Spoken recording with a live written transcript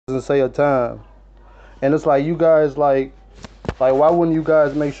doesn't say a time. And it's like you guys like why wouldn't you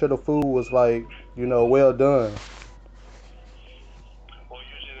guys make sure the food was like, well done? Well,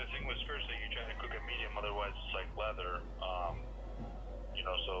 usually the thing with spirits that you try to cook it medium, otherwise it's like leather.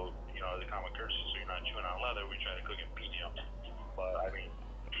 So the common courtesy, so you're not chewing on leather. We try to cook it medium. But I mean,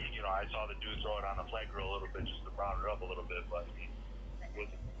 I saw the dude throw it on the flat grill a little bit just to brown it up a little bit, but I mean, it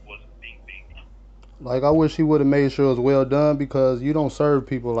wasn't big. Like I wish he would have made sure it was well done because you don't serve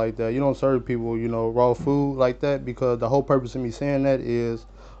people like that. You don't serve people, raw food like that because the whole purpose of me saying that is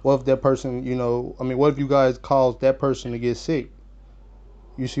what if that person, what if you guys caused that person to get sick?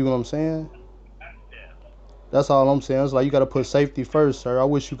 You see what I'm saying? Yeah. That's all I'm saying. It's like you got to put safety first, sir. I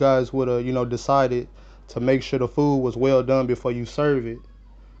wish you guys would have, decided to make sure the food was well done before you serve it.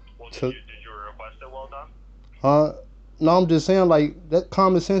 Well, did you request it well done? No, I'm just saying like that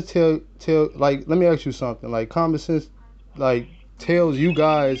common sense tell like let me ask you something. Like common sense like tells you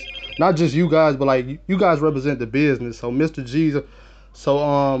guys, not just you guys, but like you guys represent the business. So Mr. Jesus,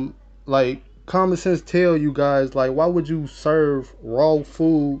 so like common sense tell you guys like why would you serve raw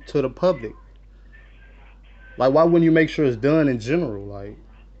food to the public? Like why wouldn't you make sure it's done in general? Like,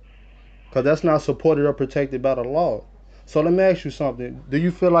 cause that's not supported or protected by the law. So let me ask you something. Do you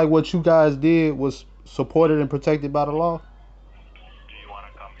feel like what you guys did was supported and protected by the law? Do you want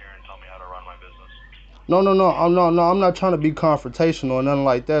to come here and tell me how to run my business? No, no, no. I'm not trying to be confrontational or nothing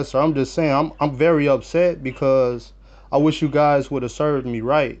like that, sir. I'm just saying I'm very upset because I wish you guys would have served me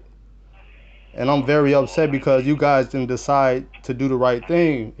right. And I'm very upset because you guys didn't decide to do the right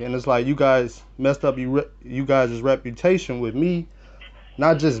thing. And it's like you guys messed up you guys' reputation with me,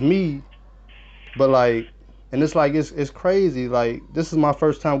 not just me, but like, and it's like it's crazy. Like this is my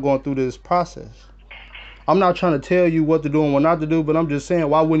first time going through this process. I'm not trying to tell you what to do and what not to do, but I'm just saying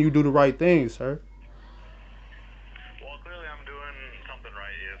why wouldn't you do the right thing, sir? Well, clearly I'm doing something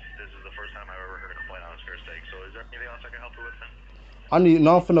right if this is the first time I've ever heard a complaint on a spirit steak. So is there anything else I can help you with then?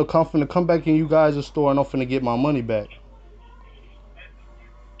 I'm finna come back in you guys' store and I'm finna get my money back.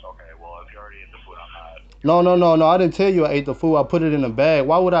 Okay, well, if you already ate the food, I'm not. No. I didn't tell you I ate the food. I put it in a bag.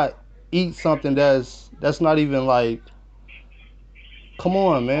 Why would I eat something that's not even like? Come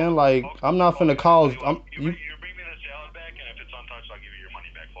on, man. Like I'm not finna cause. You bring me the salad back, and if it's untouched, I'll give you your money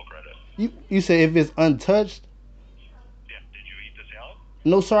back, full credit. You say if it's untouched? Yeah. Did you eat the salad?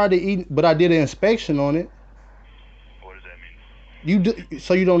 No, sir, I didn't eat, but I did an inspection on it. What does that mean?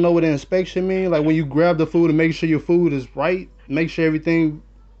 So you don't know what an inspection means? Like when you grab the food and make sure your food is right, make sure everything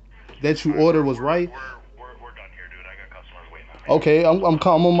that you ordered was right. We're done here, dude. I got customers waiting on me. Okay,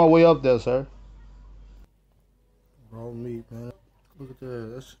 I'm on my way up there, sir. Raw meat, man. Look at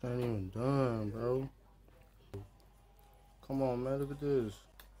that. That shit ain't even done, bro. Come on, man. Look at this.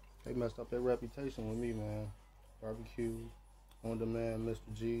 They messed up their reputation with me, man. Barbecue, on demand, Mr.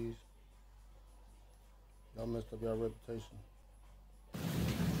 G's. Y'all messed up your reputation.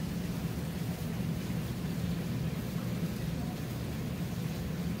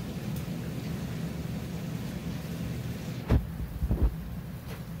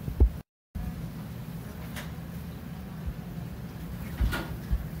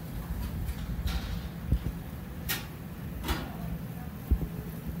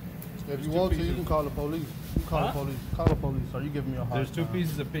 If you want to, you can call the police. You can call the police. Call the police, sir. You giving me a hard There's two time.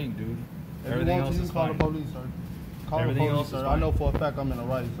 pieces of pink, dude. If Everything you want else to, you is can call fine. the police, sir. Call Everything the police, else is sir. I fine. know for a fact I'm in the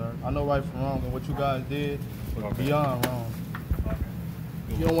right, sir. I know right from wrong, and what you guys did was beyond wrong. Okay.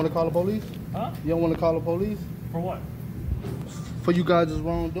 You don't want to call the police? Huh? You don't want to call the police? For what? For you guys'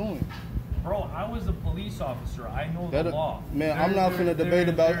 wrongdoing. Bro, I was a police officer. I know the law. Man, I'm not finna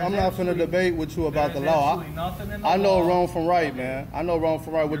debate with you about the law. Absolutely nothing in the I know law. wrong from right, man. I know wrong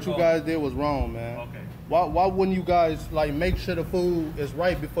from right. What you guys did was wrong, man. Okay. Why wouldn't you guys like make sure the food is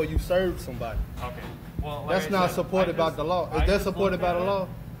right before you serve somebody? Okay. Well, like That's not supported by the law. Is that supported by the law?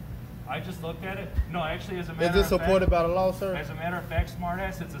 I just looked at it. No, actually, as a matter of Is fact. it supported by the law, sir? As a matter of fact,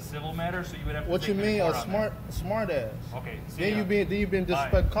 smartass, it's a civil matter, so you would have to What take you me to mean, court a on smart ass? that. Okay. See Then ya. you been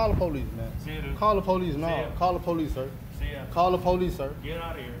disrespectful. Call the police, man. See ya, dude. Call the police, See no. ya. Call the police, sir. See ya. Call the police, sir. Get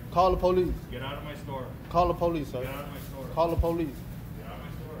out of here. Call the police. Get out of my store. Call the police, sir. Get out of my store. Call the police. Get out of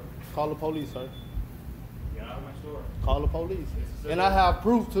my store. Call the police, sir. Get out of my store. Call the police. And I have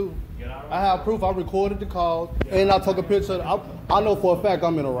proof too. Get out of my I have proof. I recorded the call and I took a picture. I know for a fact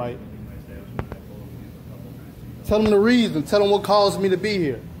I'm in the right. Tell them the reason. Tell them what caused me to be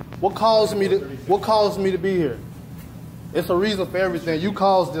here. What caused me to be here? It's a reason for everything. You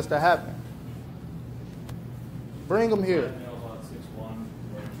caused this to happen. Bring them here.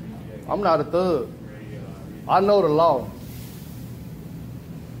 I'm not a thug. I know the law.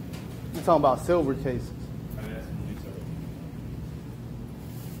 You talking about silver cases?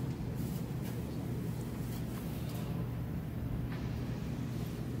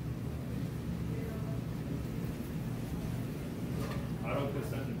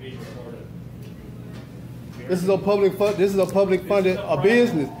 This is a public fund. This is a public funded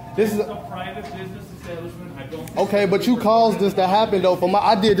business. This is a private business establishment. I don't. Okay, but you caused this to happen though.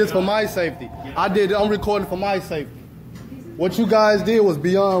 I did this for my safety. I'm recording for my safety. What you guys did was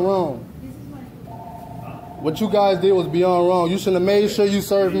beyond wrong. What you guys did was beyond wrong. You should have made sure you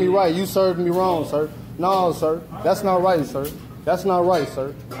served me right. You served me wrong, sir. No, sir. That's not right, sir. That's not right,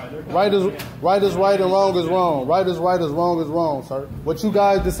 sir. Right is right and wrong is wrong. Right is wrong is wrong, sir. What you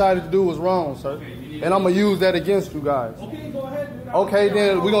guys decided to do was wrong, sir. And I'm going to use that against you guys. Okay, go ahead. Okay,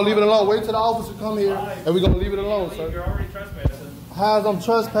 then we're going to leave it alone. Wait till the officer come here, and we're going to leave it alone, sir. You're already trespassing. How's I'm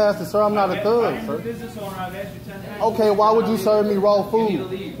trespassing, sir? I'm not a thug, sir. Business owner, I've asked you 10 times. Okay, why would you serve me raw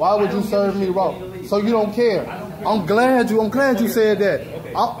food? Why would you serve me raw? So you don't care. I'm glad you said that.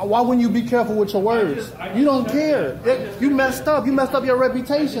 Why wouldn't you be careful with your words? You don't care. You messed up. You messed up your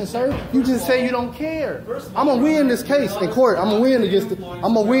reputation, sir. You just say you don't care. I'm gonna win this case in court. I'm gonna win against it.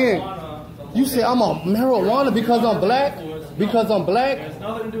 I'm gonna win. You say I'm a marijuana because I'm black? Because I'm black?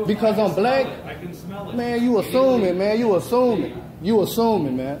 Because I'm black? Man, you assuming, man. You assuming. You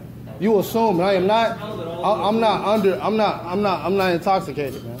assuming, man. You assuming. I am not. I'm not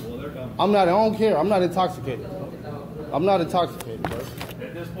intoxicated, man. I don't care. I'm not intoxicated. I'm not intoxicated, bro.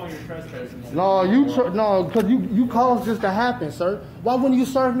 At this point, you're trespassing. No, because you caused this to happen, sir. Why wouldn't you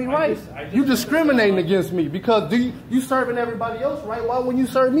serve me right? You discriminating against me because you serving everybody else right. Why wouldn't you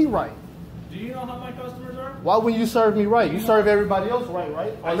serve me right? Do you know how my customers are? Why wouldn't you serve me right? You serve everybody else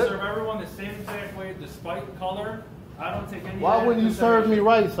right? I serve everyone the same exact way, despite color. I don't take any. Why wouldn't you serve me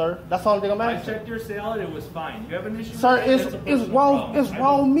right, sir? That's the only thing I'm asking. I checked your salad; it was fine. You have an issue? Sir, with it's raw. It's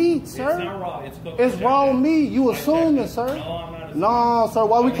raw meat, sir. It's not raw. It's cooked. It's raw meat. You assuming, sir? No, I'm not assuming. No, sir.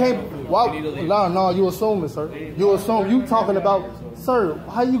 Why we can't? Why? No. You assuming, sir? You assume. You talking about, sir?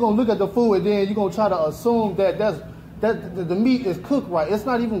 How you gonna look at the food and then you gonna try to assume that the meat is cooked right? It's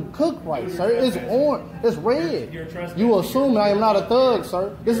not even cooked right, sir. It's orange. It's red. You assuming I am not a thug,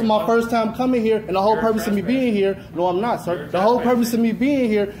 sir. This is my first time coming here, and the whole purpose of me being here. No, I'm not, sir. The whole purpose of me being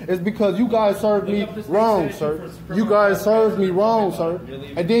here is because you guys served me wrong, sir. You guys served me wrong, sir.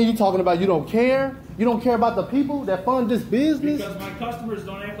 And then you talking about you don't care. You don't care about the people that fund this business? Because my customers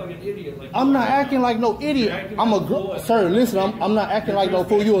don't act like an idiot. Like I'm not acting like no idiot. Sir, listen, I'm not acting like no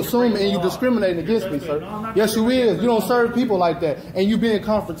fool. You assuming and you discriminating against me, sir. Yes, you is. You don't serve people like that. And you being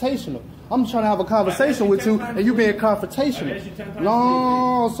confrontational. I'm trying to have a conversation with you and you being confrontational.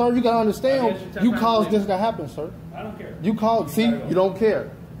 No, sir, you got to understand. You caused this to happen, sir. I don't care. You caused, see, you don't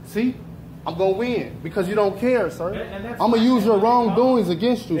care. See? I'm going to win because you don't care, sir. I'm going to use your wrongdoings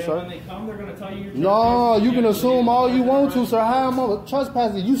against you, sir. When they come, they're going to tell you you're no, you can assume all you want to, sir. How am I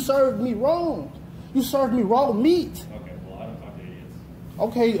trespassing? You served me wrong. You served me raw meat. Okay, well, I don't talk to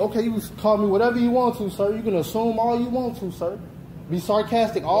idiots. Okay, you call me whatever you want to, sir. You can assume all you want to, sir. Be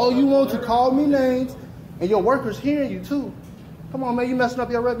sarcastic all you want to. Call me names. And your workers hearing you, too. Come on, man. You messing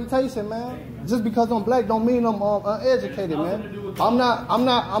up your reputation, man. Just because I'm black don't mean I'm uneducated, man. I'm not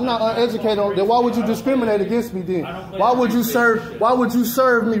uneducated. Then why would you discriminate against me then? Why would you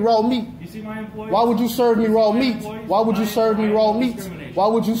serve me raw meat? You see my employees? Why would you serve me raw meat? Why would you serve me raw meat? Why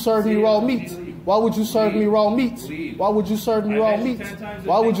would you serve me raw meat? Why would you serve me raw meat? Why would you serve me raw meat?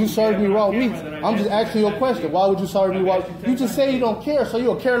 Why would you serve me raw meat? I'm just asking you a question. Why would you serve me raw? You just say you don't care, so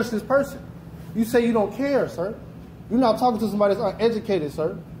you're a careless person. You say you don't care, sir. You're not talking to somebody that's uneducated,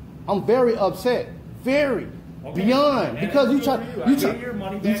 sir. I'm very upset. Very. Okay. Beyond. Because you talking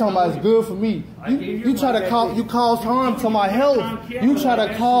about it's good for me. You try to cause harm to my health. You try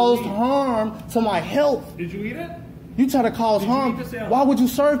to cause harm to my health. Did you eat it? You try to cause harm. Why would you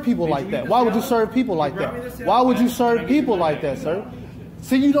serve people like that? Why would you serve people like that? Why would you serve people like that, sir?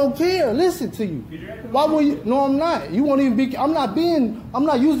 See, you don't care. Listen to you. Why would you? No, I'm not. You won't even be. I'm not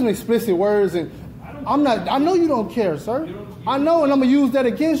using explicit words and I know you don't care, sir. I know, and I'm going to use that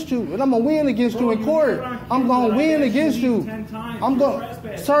against you. And I'm going to win against you in court. I'm going to win against you.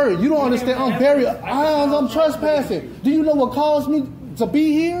 Sir, you don't understand. I'm trespassing. Do you know what caused me to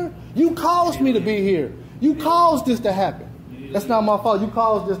be here? You caused me to be here. You caused this to happen. That's not my fault. You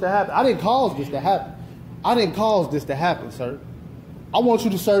caused this to happen. I didn't cause this to happen. I didn't cause this to happen, sir. I want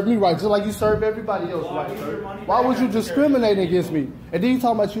you to serve me right, just like you serve everybody else right, sir. Why would you discriminate against me? And then you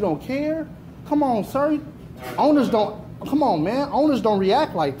talking about you don't care? Come on, sir. Owners don't. Come on, man. Owners don't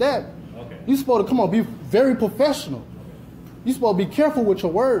react like that. Okay. You're supposed to come on, be very professional. You're supposed to be careful with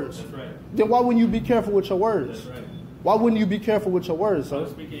your words. That's right. Then why wouldn't you be careful with your words? That's right. Why wouldn't you be careful with your words, sir? I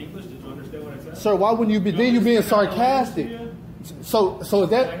was speaking English. Did you understand what I said? Sir, why wouldn't you be? Then you're being sarcastic. So is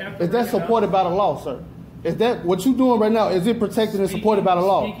that supported by the law, sir? Is that what you doing right now? Is it protected and supported by the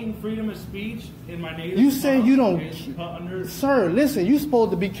law? Speaking freedom of speech in my native. You say you don't, under. sir. Listen, you supposed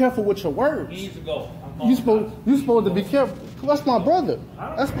to be careful with your words. He needs to go. You supposed to be careful. That's my brother.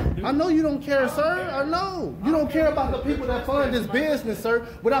 I know you don't care, sir. I know you don't care about the people that fund this business, sir.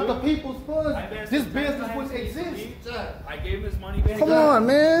 Without the people's funds, this business would exist. I gave him his money back. Come on,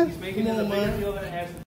 man. He's making it a bigger deal than it has to be.